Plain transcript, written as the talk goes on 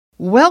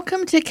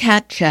Welcome to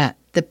Cat Chat,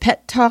 the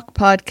pet talk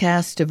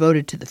podcast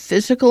devoted to the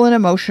physical and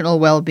emotional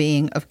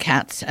well-being of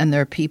cats and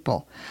their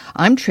people.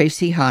 I'm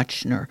Tracy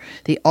Hotchner,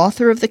 the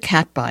author of the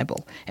Cat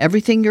Bible,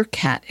 Everything Your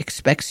Cat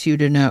Expects You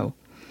to Know.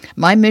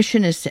 My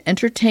mission is to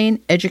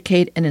entertain,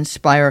 educate, and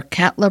inspire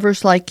cat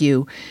lovers like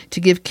you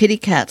to give kitty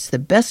cats the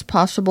best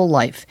possible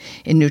life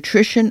in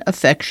nutrition,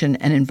 affection,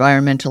 and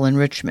environmental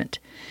enrichment.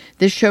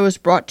 This show is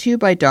brought to you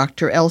by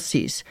Dr.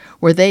 Elsie's,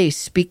 where they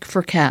speak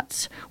for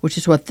cats, which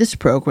is what this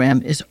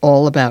program is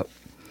all about.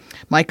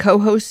 My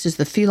co-host is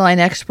the feline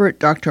expert,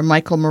 Dr.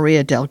 Michael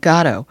Maria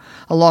Delgado,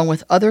 along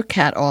with other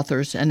cat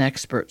authors and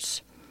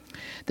experts.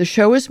 The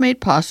show is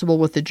made possible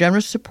with the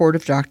generous support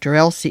of Dr.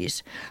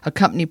 Elsie's, a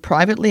company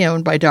privately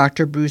owned by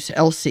Dr. Bruce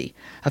Elsie,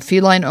 a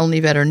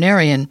feline-only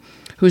veterinarian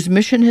whose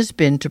mission has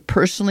been to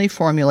personally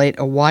formulate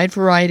a wide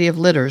variety of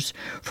litters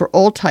for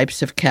all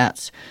types of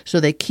cats, so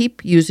they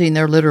keep using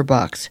their litter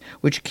box,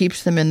 which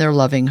keeps them in their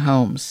loving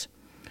homes.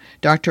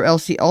 Dr.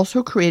 Elsie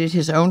also created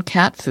his own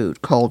cat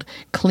food called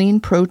Clean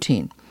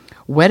Protein,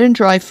 wet and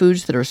dry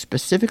foods that are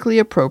specifically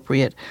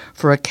appropriate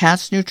for a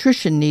cat's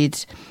nutrition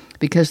needs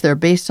because they're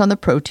based on the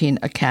protein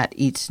a cat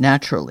eats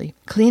naturally.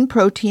 Clean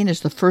Protein is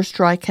the first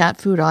dry cat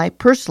food I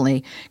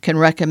personally can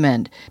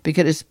recommend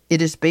because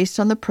it is based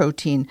on the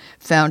protein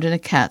found in a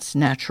cat's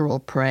natural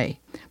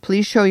prey.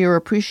 Please show your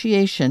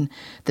appreciation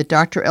that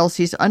Dr.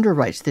 Elsie's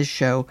underwrites this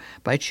show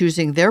by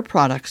choosing their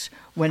products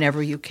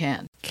whenever you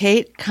can.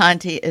 Cate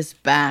Conte is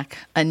back.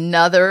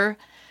 Another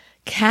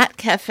Cat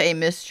Café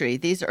Mystery.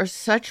 These are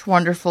such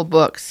wonderful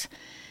books.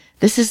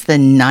 This is the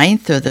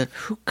 9th or the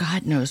who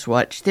God knows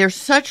what. They're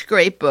such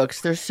great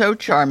books. They're so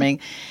charming.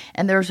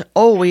 And there's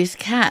always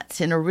cats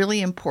in a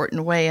really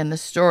important way in the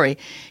story.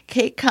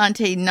 Cate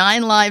Conte,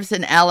 9 Lives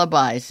and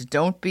Alibis.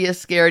 Don't Be a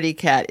Scaredy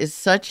Cat is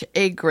such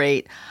a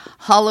great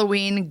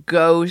Halloween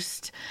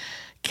ghost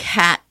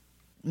cat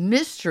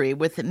mystery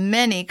with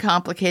many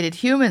complicated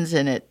humans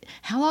in it.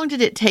 How long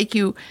did it take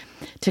you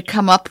to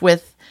come up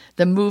with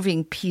the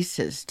moving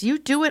pieces? Do you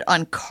do it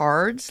on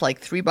cards,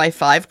 like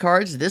 3x5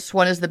 cards? This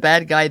one is the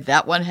bad guy.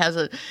 That one has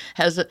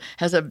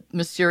a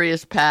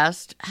mysterious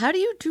past. How do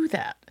you do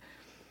that?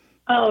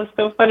 Oh,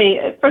 so funny.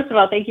 First of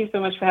all, thank you so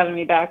much for having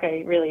me back.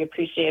 I really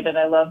appreciate it.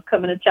 I love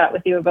coming to chat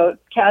with you about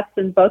cats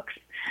and books.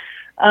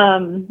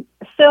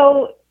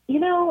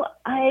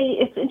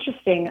 It's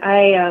interesting.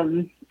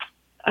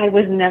 I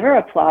was never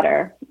a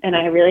plotter, and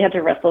I really had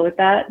to wrestle with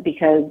that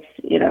because,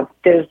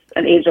 there's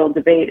an age-old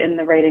debate in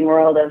the writing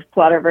world of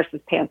plotter versus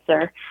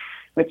pantser,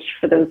 which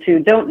for those who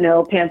don't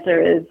know,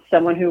 pantser is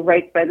someone who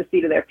writes by the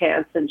seat of their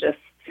pants and just,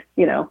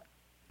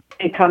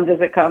 it comes as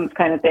it comes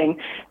kind of thing.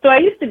 So I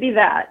used to be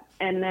that.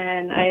 And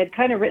then I had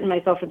kind of written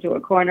myself into a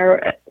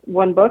corner,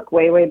 one book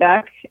way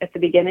back at the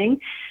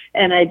beginning,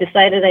 and I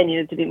decided I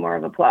needed to be more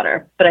of a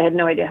plotter, but I had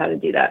no idea how to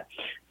do that.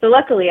 So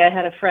luckily I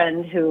had a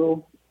friend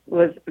who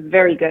was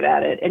very good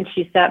at it, and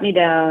she sat me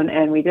down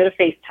and we did a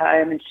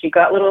FaceTime, and she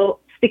got little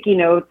sticky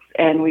notes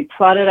and we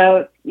plotted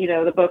out,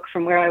 the book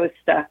from where I was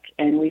stuck,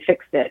 and we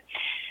fixed it.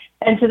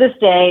 And to this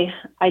day,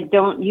 I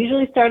don't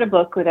usually start a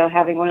book without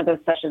having one of those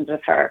sessions with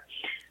her.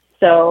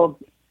 So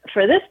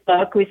for this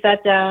book, we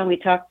sat down, we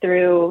talked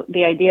through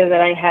the idea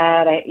that I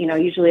had.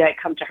 Usually I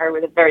come to her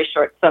with a very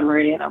short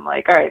summary, and I'm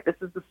like, all right, this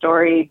is the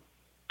story.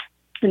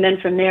 And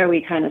then from there,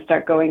 we kind of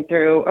start going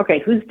through, okay,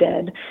 who's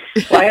dead?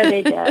 Why are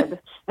they dead?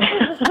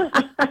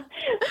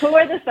 Who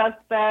are the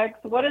suspects?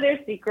 What are their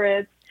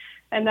secrets?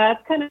 And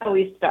that's kind of how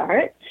we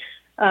start.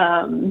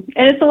 And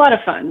it's a lot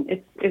of fun.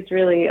 It's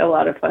really a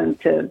lot of fun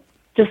to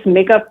just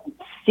make up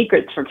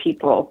secrets for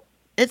people.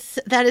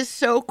 That is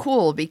so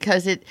cool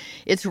because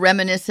it's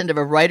reminiscent of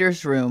a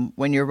writer's room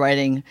when you're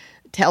writing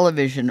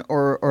television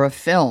or a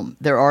film.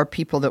 There are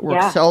people that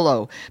work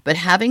solo, but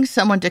having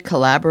someone to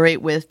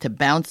collaborate with, to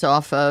bounce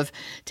off of,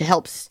 to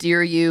help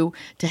steer you,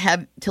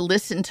 to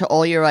listen to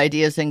all your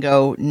ideas and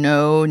go,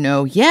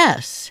 no,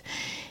 yes.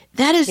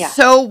 That is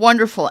so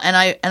wonderful. And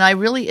I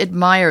really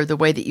admire the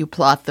way that you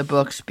plot the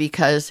books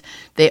because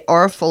they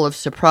are full of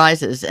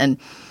surprises. And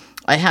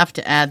I have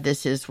to add,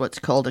 this is what's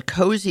called a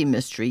cozy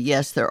mystery.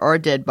 Yes, there are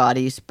dead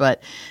bodies,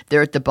 but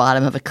they're at the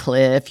bottom of a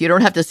cliff. You don't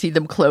have to see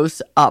them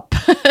close up.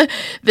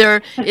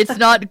 It's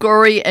not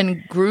gory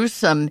and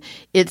gruesome.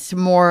 It's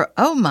more,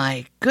 oh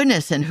my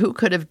goodness, and who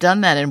could have done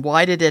that, and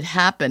why did it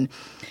happen?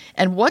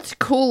 And what's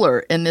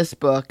cooler in this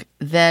book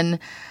than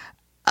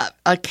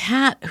a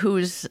cat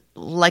who's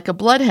like a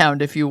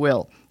bloodhound, if you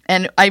will?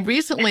 And I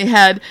recently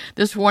had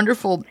this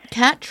wonderful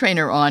cat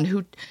trainer on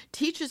who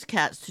teaches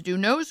cats to do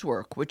nose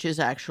work, which is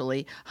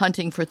actually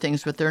hunting for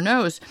things with their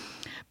nose.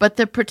 But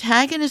the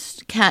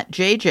protagonist cat,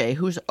 JJ,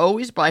 who's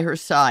always by her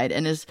side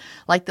and is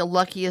like the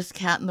luckiest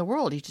cat in the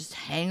world. He just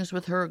hangs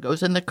with her,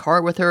 goes in the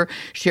car with her,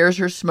 shares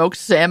her smoked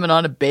salmon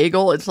on a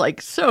bagel. It's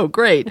like so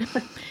great.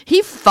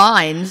 He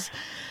finds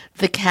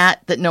the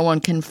cat that no one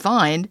can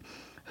find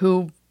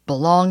who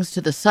belongs to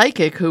the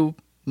psychic who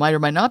might or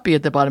might not be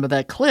at the bottom of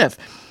that cliff.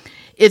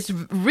 It's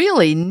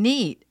really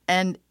neat,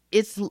 and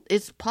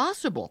it's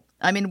possible.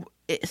 I mean,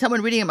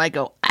 someone reading it might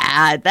go,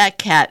 that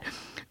cat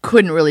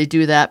couldn't really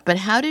do that. But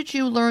how did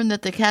you learn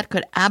that the cat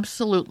could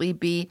absolutely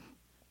be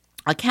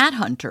a cat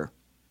hunter?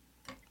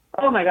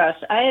 Oh my gosh,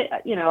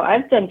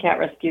 I've done cat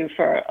rescue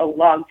for a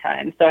long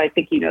time, so I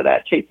think you know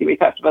that, Tracy. We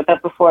talked about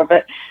that before,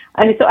 but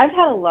so I've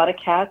had a lot of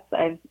cats.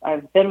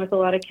 I've been with a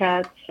lot of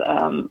cats.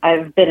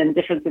 I've been in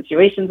different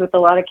situations with a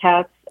lot of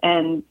cats,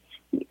 and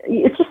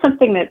it's just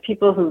something that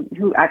people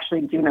who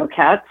actually do know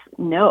cats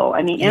know.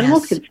 I mean,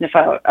 animals can sniff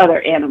out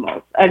other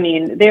animals. I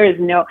mean, there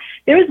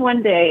was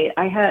one day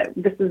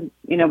this is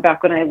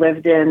back when I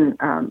lived in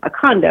a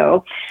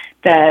condo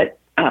that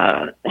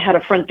had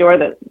a front door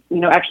that,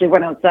 actually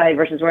went outside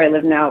versus where I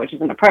live now, which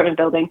is an apartment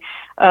building.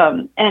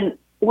 And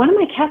one of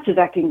my cats was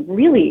acting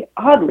really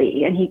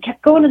oddly, and he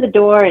kept going to the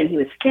door, and he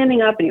was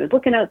standing up, and he was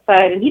looking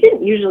outside, and he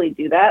didn't usually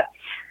do that.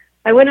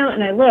 I went out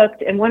and I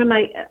looked, and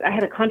I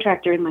had a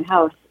contractor in my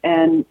house,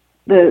 and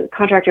the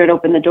contractor had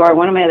opened the door.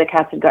 One of my other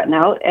cats had gotten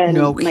out, and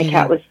my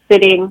cat was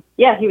sitting,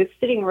 he was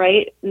sitting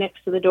right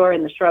next to the door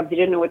in the shrubs. He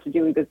didn't know what to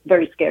do. He was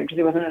very scared because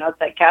he wasn't an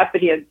outside cat,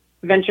 but he had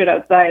ventured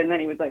outside, and then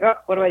he was like, oh,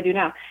 what do I do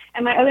now?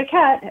 And my other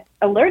cat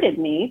alerted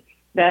me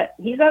that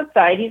he's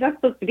outside. He's not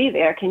supposed to be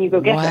there. Can you go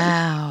get him?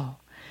 Wow.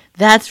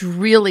 That's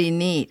really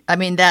neat. I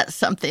mean, that's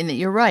something that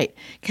you're right.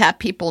 Cat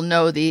people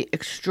know the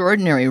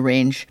extraordinary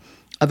range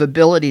of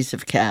abilities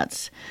of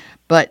cats,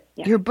 but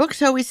your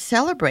books always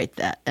celebrate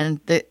that. And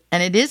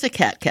it is a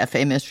Cat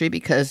Café mystery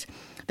because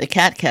the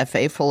Cat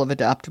Café, full of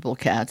adoptable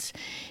cats,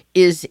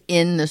 is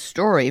in the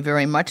story,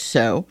 very much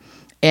so.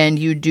 And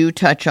you do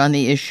touch on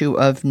the issue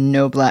of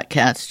no black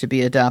cats to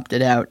be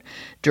adopted out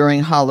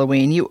during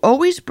Halloween. You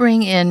always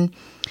bring in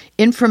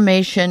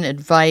information,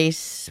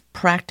 advice,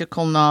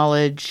 practical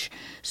knowledge,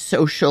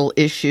 social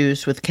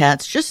issues with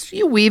cats.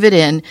 You weave it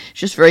in,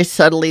 just very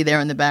subtly there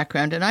in the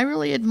background. And I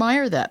really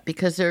admire that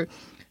because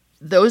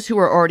those who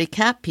are already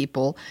cat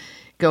people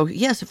go,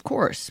 yes, of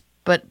course.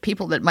 But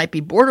people that might be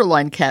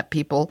borderline cat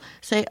people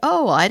say,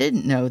 oh, I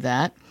didn't know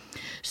that.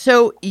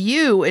 So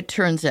it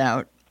turns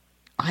out,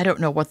 I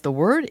don't know what the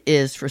word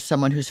is for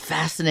someone who's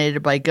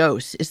fascinated by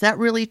ghosts. Is that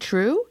really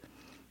true?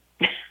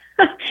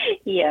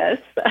 Yes.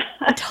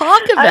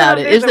 Talk about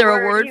it. Is there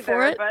a word either,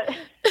 for it? But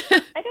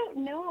I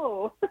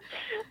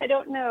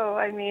don't know.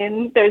 I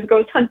mean, there's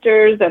ghost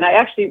hunters, and I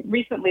actually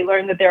recently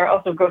learned that there are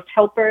also ghost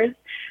helpers.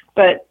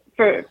 But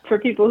for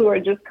people who are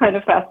just kind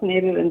of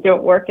fascinated and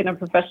don't work in a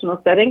professional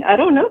setting, I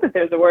don't know that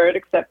there's a word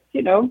except,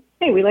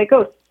 hey, we like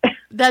ghosts.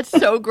 That's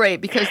so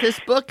great because this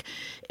book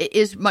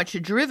is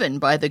much driven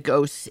by the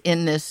ghosts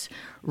in this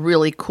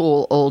really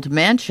cool old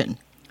mansion.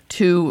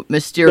 2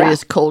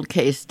 mysterious cold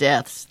case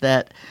deaths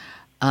that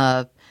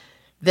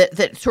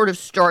sort of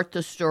start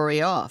the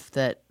story off,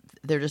 that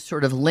they're just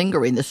sort of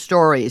lingering, the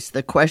stories,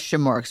 the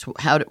question marks,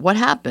 what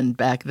happened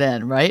back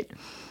then, right?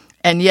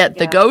 And yet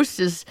the ghost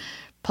is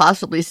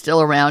possibly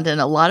still around, and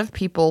a lot of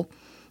people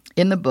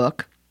in the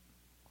book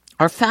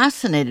are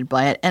fascinated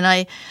by it. And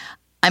I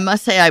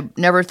must say I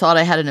never thought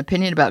I had an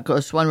opinion about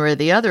ghosts one way or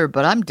the other,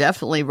 but I'm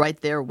definitely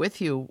right there with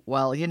you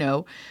while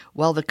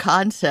the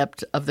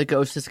concept of the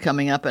ghost is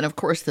coming up, and of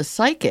course the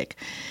psychic.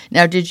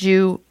 Now,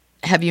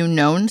 have you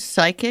known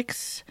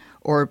psychics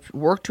or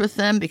worked with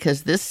them?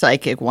 Because this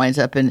psychic winds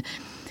up in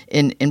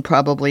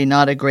probably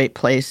not a great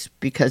place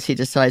because he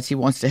decides he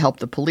wants to help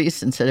the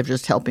police instead of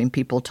just helping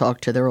people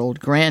talk to their old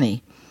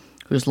granny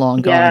who's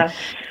long gone.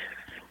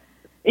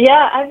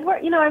 Yeah, I've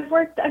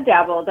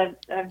dabbled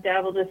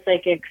with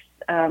psychics.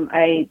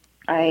 I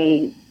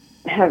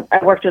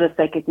worked with a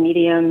psychic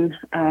medium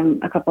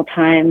a couple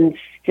times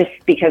just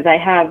because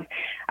I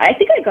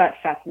think I got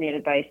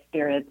fascinated by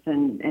spirits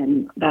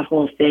and that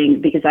whole thing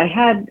because I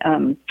had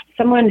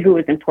someone who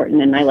was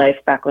important in my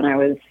life back when I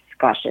was,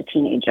 a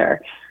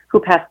teenager who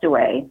passed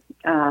away.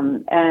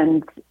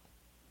 And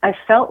I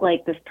felt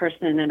like this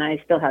person and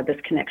I still had this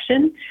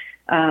connection.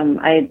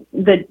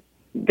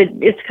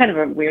 It's kind of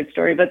a weird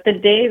story, but the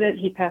day that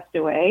he passed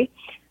away,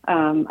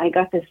 I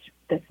got this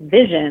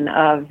vision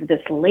of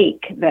this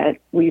lake that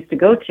we used to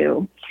go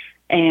to,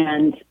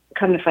 and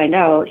come to find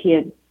out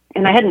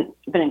and I hadn't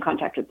been in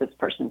contact with this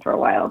person for a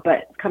while,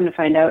 but come to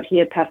find out he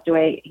had passed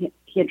away.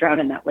 He had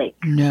drowned in that lake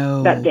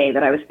that day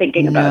that I was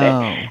thinking about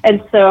it.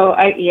 And so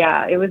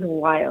it was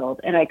wild,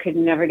 and I could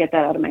never get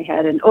that out of my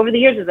head. And over the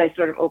years, as I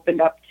sort of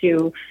opened up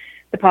to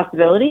the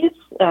possibilities,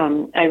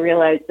 I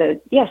realized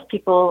that, yes,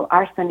 people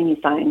are sending me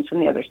signs from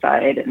the other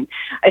side. And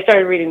I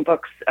started reading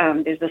books.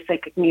 There's a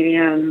psychic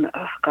medium.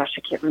 Oh, gosh,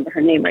 I can't remember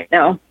her name right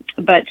now.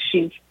 But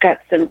she's got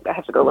I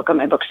have to go look on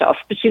my bookshelf.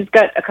 But she's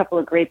got a couple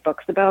of great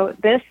books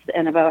about this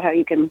and about how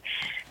you can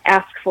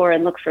ask for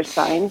and look for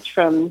signs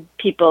from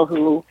people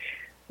who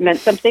meant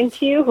something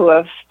to you, who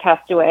have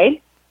passed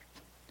away.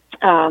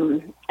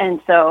 And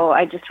so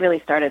I just really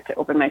started to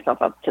open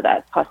myself up to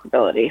that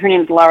possibility. Her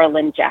name's Laura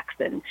Lynn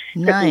Jackson.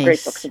 Nice. Got some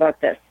great books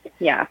about this.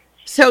 Yeah.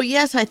 So,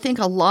 yes, I think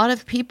a lot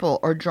of people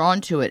are drawn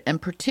to it, and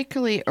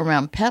particularly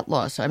around pet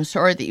loss. I'm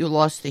sorry that you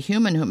lost the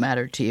human who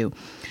mattered to you,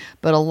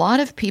 but a lot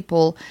of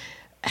people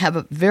have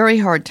a very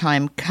hard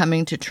time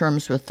coming to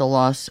terms with the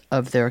loss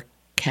of their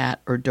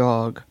cat or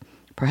dog,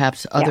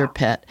 perhaps other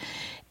pet.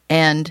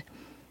 And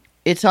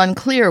it's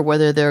unclear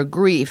whether their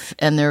grief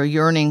and their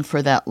yearning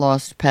for that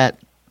lost pet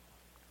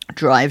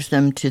drives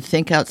them to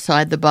think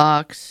outside the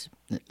box.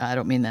 I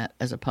don't mean that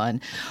as a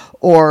pun.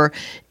 Or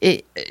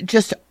it,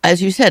 just,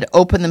 as you said,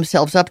 open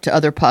themselves up to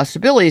other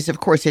possibilities. Of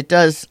course, it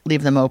does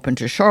leave them open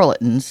to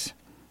charlatans,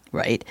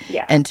 right?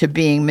 Yeah. And to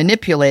being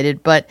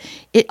manipulated. But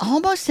it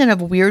almost in a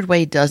weird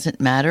way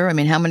doesn't matter. I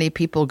mean, how many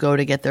people go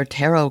to get their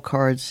tarot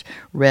cards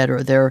read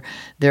or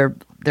their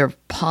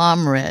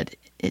palm read?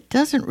 It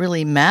doesn't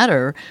really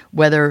matter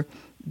whether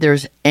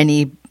there's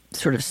any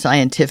sort of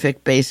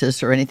scientific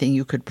basis or anything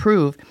you could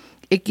prove.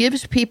 It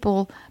gives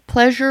people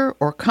pleasure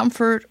or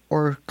comfort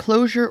or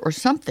closure or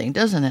something,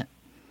 doesn't it?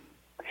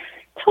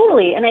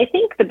 Totally. And I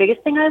think the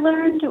biggest thing I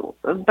learned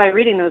by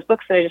reading those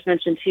books that I just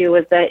mentioned to you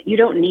was that you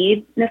don't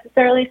need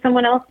necessarily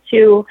someone else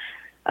to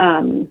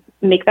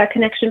make that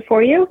connection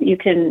for you. You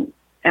can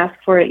ask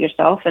for it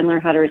yourself and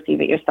learn how to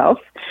receive it yourself.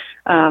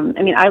 I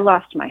mean, I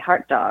lost my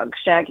heart dog,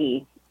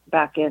 Shaggy,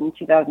 back in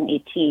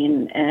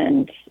 2018,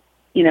 and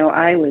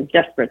I was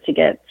desperate to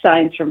get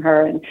signs from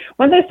her. And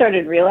once I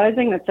started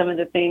realizing that some of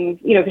the things,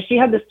 because she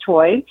had this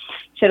toy,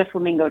 she had a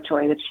flamingo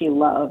toy that she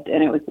loved,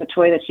 and it was the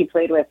toy that she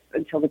played with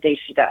until the day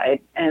she died.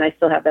 And I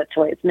still have that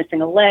toy. It's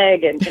missing a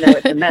leg, and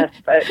it's a mess,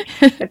 but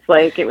it's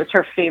like it was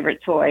her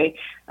favorite toy.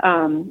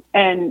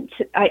 And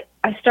I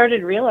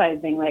started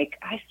realizing, like,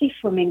 I see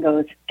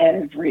flamingos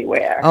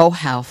everywhere. Oh,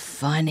 how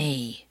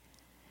funny.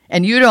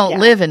 And you don't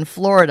live in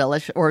Florida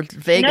or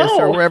Vegas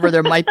or wherever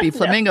there might be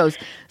flamingos.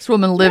 No. This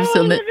woman lives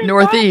in the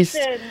Northeast.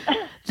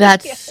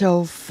 That's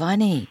so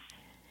funny.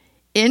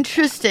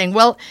 Interesting.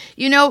 Well,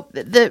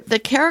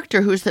 the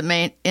character who's the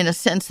main, in a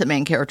sense, the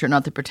main character,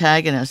 not the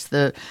protagonist,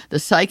 the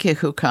psychic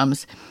who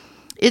comes,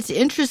 it's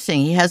interesting.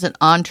 He has an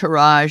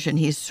entourage and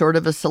he's sort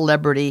of a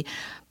celebrity.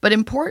 But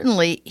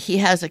importantly, he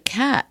has a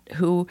cat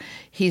who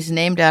he's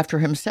named after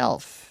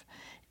himself.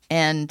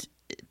 And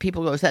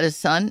people go, is that his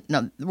son?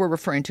 No, we're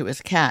referring to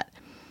his cat,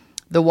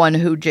 the one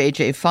who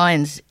JJ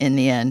finds in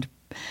the end.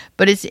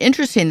 But it's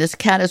interesting, this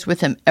cat is with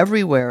him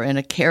everywhere in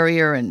a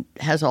carrier and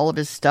has all of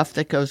his stuff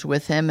that goes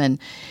with him. And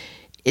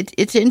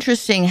it's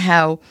interesting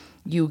how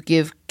you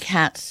give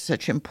cats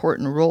such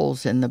important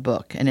roles in the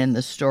book and in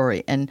the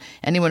story. And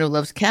anyone who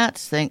loves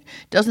cats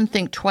doesn't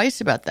think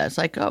twice about that. It's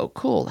like, oh,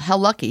 cool, how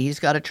lucky. He's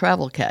got a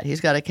travel cat.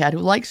 He's got a cat who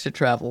likes to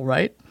travel,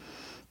 right?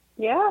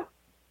 Yeah.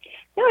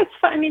 No, it's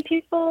fun. I mean,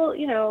 people,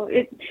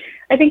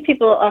 I think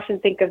people often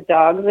think of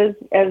dogs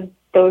as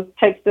those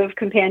types of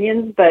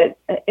companions, but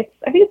I think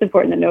it's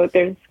important to note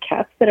there's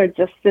cats that are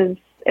just as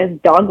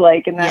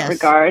dog-like in that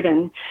regard.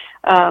 And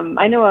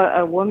I know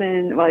a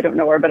woman, well, I don't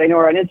know her, but I know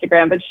her on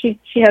Instagram, but she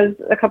has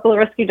a couple of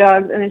rescue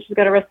dogs, and then she's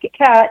got a rescue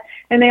cat,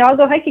 and they all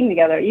go hiking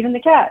together, even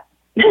the cat.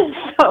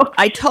 So,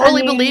 I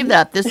totally believe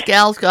that. This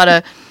gal's got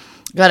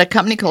a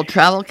company called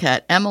Travel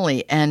Cat,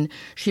 Emily, and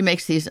she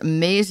makes these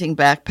amazing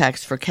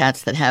backpacks for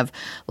cats that have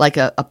like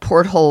a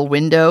porthole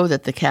window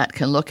that the cat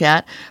can look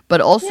at, but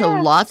also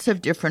lots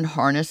of different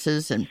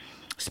harnesses and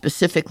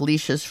specific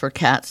leashes for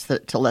cats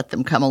to let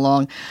them come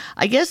along.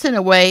 I guess in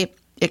a way,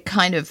 it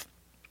kind of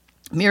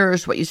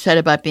mirrors what you said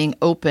about being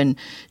open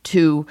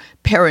to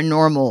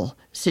paranormal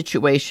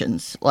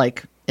situations,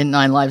 like in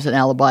Nine Lives and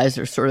Alibis,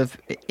 are sort of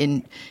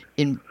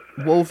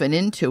woven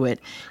into it,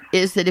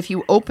 is that if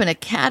you open a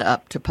cat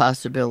up to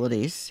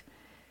possibilities,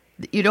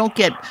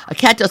 a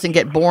cat doesn't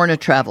get born a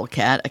travel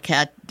cat. A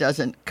cat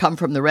doesn't come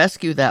from the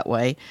rescue that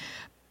way.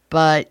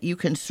 But you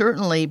can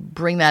certainly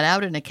bring that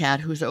out in a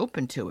cat who's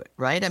open to it,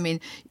 right? I mean,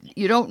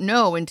 you don't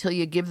know until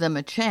you give them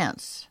a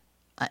chance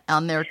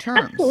on their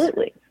terms.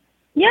 Absolutely.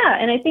 Yeah,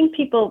 and I think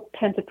people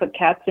tend to put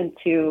cats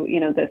into,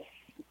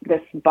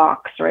 this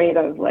box, right,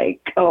 of like,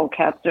 oh,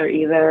 cats are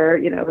either,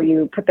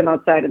 you put them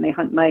outside and they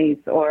hunt mice,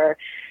 or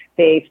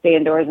they stay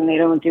indoors and they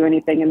don't do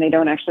anything and they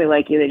don't actually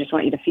like you. They just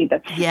want you to feed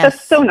them. Yes,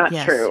 that's so not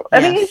true. I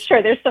mean,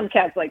 sure, there's some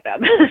cats like that,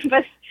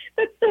 but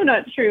that's so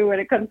not true when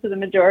it comes to the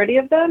majority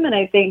of them. And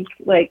I think,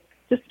 like,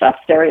 just stop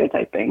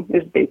stereotyping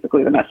is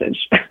basically the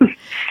message.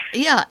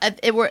 Yeah,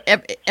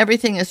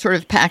 everything is sort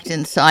of packed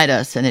inside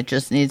us, and it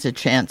just needs a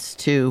chance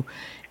to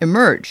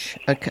emerge,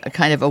 a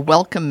kind of a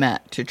welcome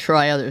mat to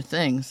try other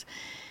things.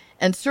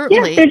 And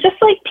certainly, they're just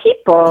like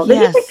people.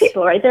 They're just like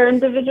people, right? They're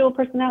individual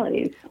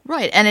personalities,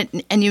 right? And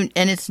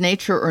it's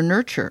nature or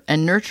nurture,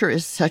 and nurture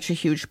is such a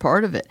huge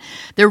part of it.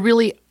 There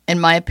really, in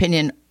my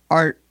opinion,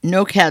 are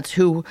no cats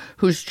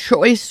whose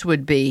choice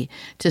would be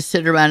to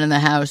sit around in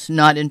the house,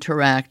 not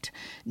interact,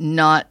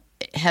 not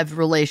have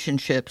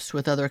relationships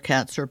with other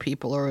cats or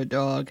people or a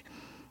dog,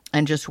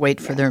 and just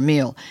wait for their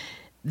meal.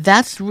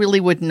 That's really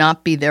would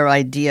not be their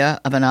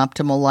idea of an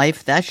optimal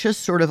life. That's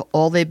just sort of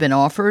all they've been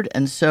offered.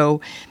 And so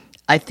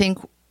I think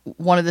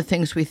one of the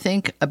things we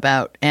think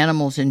about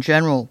animals in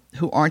general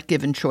who aren't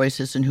given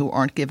choices and who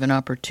aren't given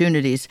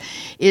opportunities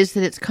is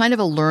that it's kind of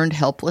a learned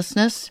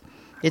helplessness.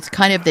 It's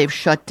kind of they've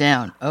shut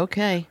down.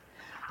 Okay,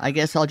 I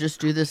guess I'll just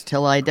do this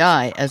till I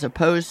die, as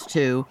opposed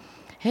to,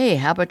 hey,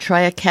 how about try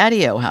a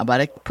catio? How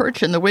about a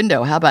perch in the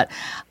window? How about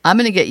I'm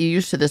going to get you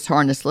used to this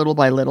harness little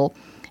by little,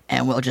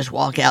 and we'll just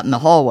walk out in the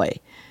hallway.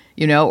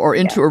 or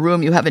into a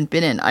room you haven't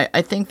been in.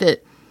 I think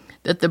that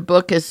the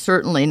book is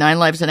certainly, Nine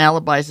Lives and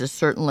Alibis is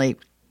certainly,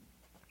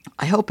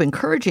 I hope,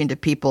 encouraging to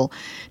people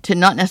to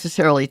not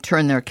necessarily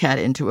turn their cat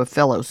into a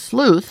fellow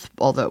sleuth,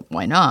 although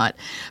why not,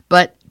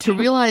 but to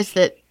realize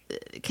that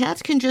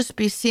cats can just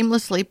be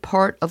seamlessly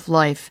part of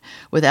life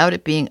without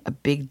it being a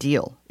big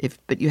deal.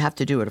 But you have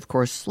to do it, of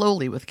course,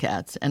 slowly with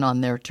cats and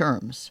on their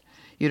terms.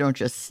 You don't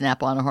just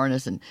snap on a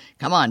harness and,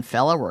 come on,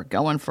 fella, we're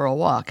going for a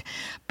walk.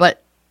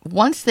 But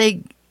once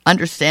they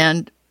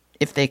understand,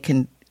 if they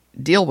can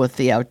deal with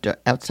the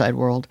outside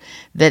world,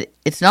 that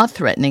it's not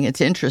threatening, it's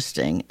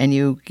interesting, and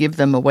you give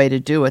them a way to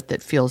do it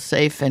that feels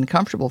safe and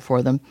comfortable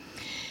for them,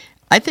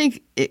 I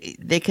think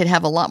they could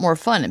have a lot more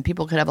fun, and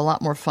people could have a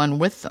lot more fun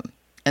with them.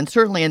 And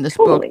certainly in this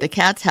book, the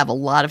cats have a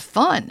lot of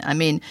fun. I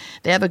mean,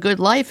 they have a good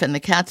life, and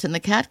the cats in the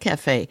Cat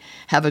Café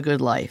have a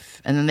good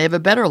life. And then they have a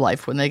better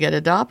life when they get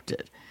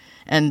adopted.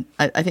 And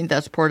I think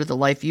that's part of the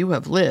life you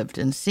have lived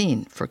and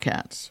seen for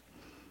cats.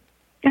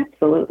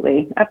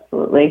 Absolutely.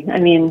 Absolutely. I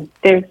mean,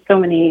 there's so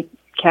many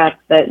cats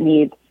that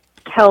need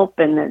help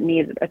and that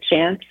need a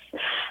chance.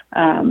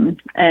 And,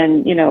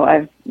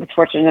 I was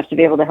fortunate enough to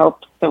be able to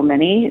help so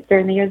many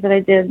during the years that I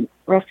did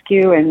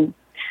rescue, and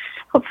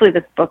hopefully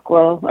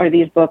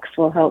these books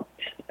will help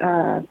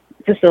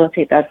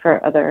facilitate that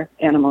for other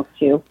animals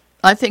too.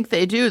 I think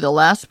they do. The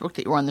last book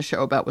that you were on the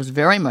show about was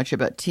very much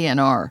about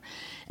TNR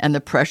and the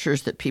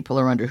pressures that people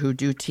are under who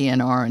do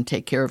TNR and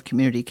take care of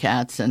community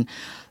cats and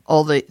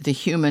all the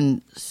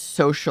human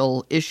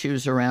social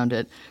issues around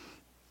it.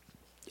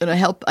 And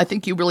I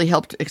think you really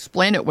helped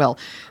explain it well.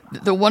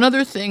 The one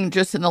other thing,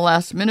 just in the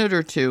last minute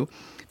or two,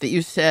 that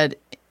you said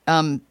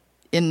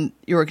in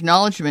your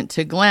acknowledgement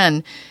to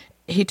Glenn,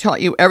 he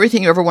taught you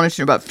everything you ever wanted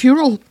to know about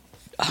funeral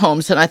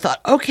homes. And I thought,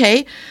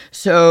 okay,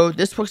 so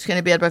this book's going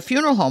to be about a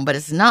funeral home, but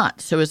it's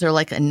not. So is there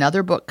like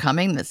another book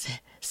coming that's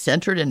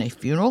centered in a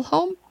funeral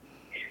home?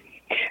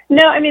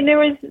 No, I mean, there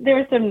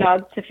were some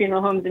nods to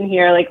funeral homes in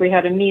here. Like, we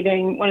had a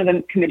meetting, one of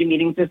the committee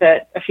meetings was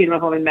at a funeral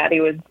home, and Maddie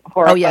was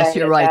horrified. Oh, yes,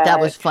 you're right. That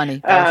was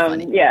funny.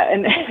 Yeah,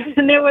 and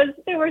there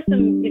were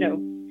some,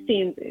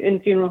 scenes in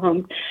funeral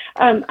homes.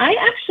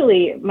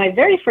 My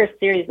very first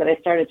series that I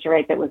started to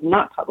write that was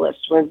not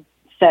published was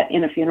set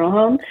in a funeral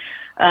home.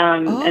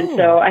 And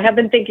so I have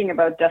been thinking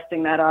about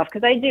dusting that off,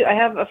 because I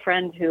have a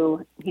friend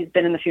he's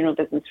been in the funeral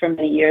business for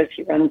many years.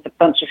 He runs a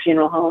bunch of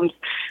funeral homes.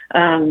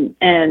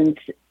 And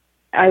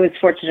I was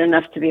fortunate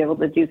enough to be able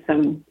to do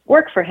some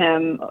work for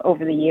him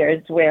over the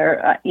years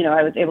where,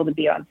 I was able to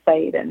be on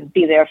site and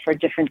be there for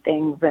different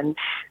things. And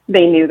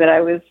they knew that I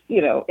was,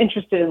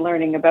 interested in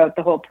learning about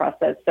the whole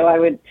process. So I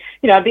would,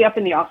 I'd be up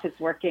in the office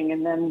working,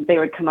 and then they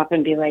would come up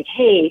and be like,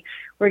 hey,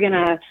 we're going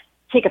to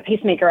take a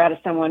pacemaker out of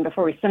someone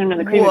before we send them to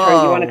the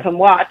crematory. You want to come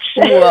watch?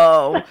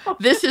 Whoa.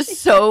 This is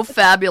so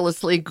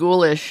fabulously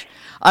ghoulish.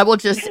 I will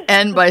just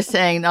end by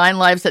saying Nine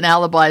Lives and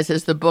Alibis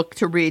is the book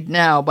to read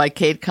now by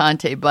Cate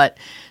Conte, but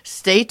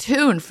stay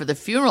tuned for the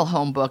funeral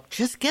home book.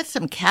 Just get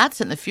some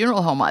cats in the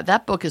funeral home.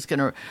 That book is going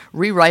to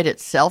rewrite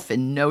itself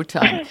in no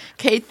time.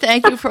 Cate,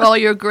 thank you for all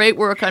your great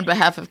work on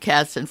behalf of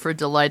cats and for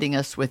delighting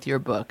us with your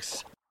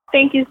books.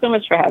 Thank you so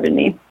much for having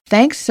me.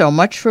 Thanks so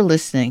much for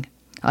listening.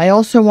 I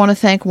also want to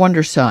thank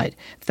Wonderside,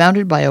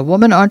 founded by a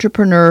woman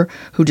entrepreneur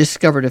who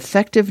discovered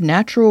effective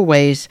natural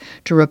ways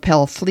to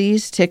repel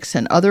fleas, ticks,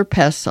 and other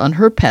pests on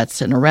her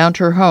pets and around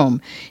her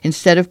home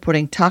instead of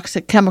putting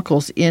toxic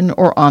chemicals in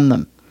or on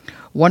them.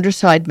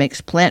 Wonderside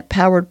makes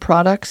plant-powered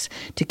products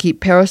to keep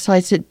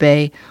parasites at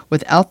bay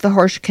without the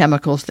harsh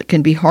chemicals that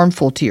can be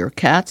harmful to your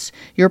cats,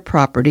 your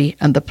property,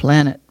 and the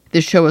planet.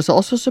 This show is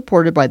also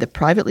supported by the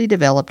privately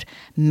developed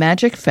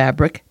Magic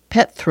Fabric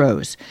Pet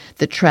Throws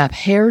that trap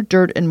hair,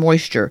 dirt, and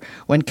moisture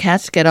when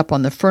cats get up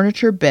on the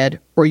furniture,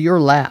 bed, or your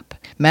lap.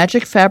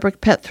 Magic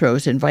Fabric Pet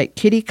Throws invite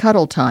kitty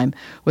cuddle time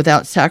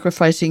without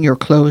sacrificing your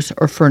clothes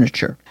or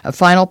furniture. A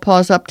final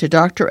pause up to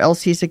Dr.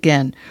 Elsie's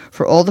again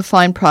for all the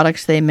fine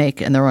products they make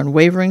and their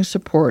unwavering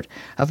support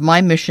of my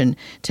mission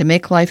to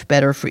make life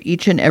better for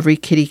each and every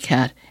kitty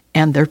cat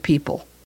and their people.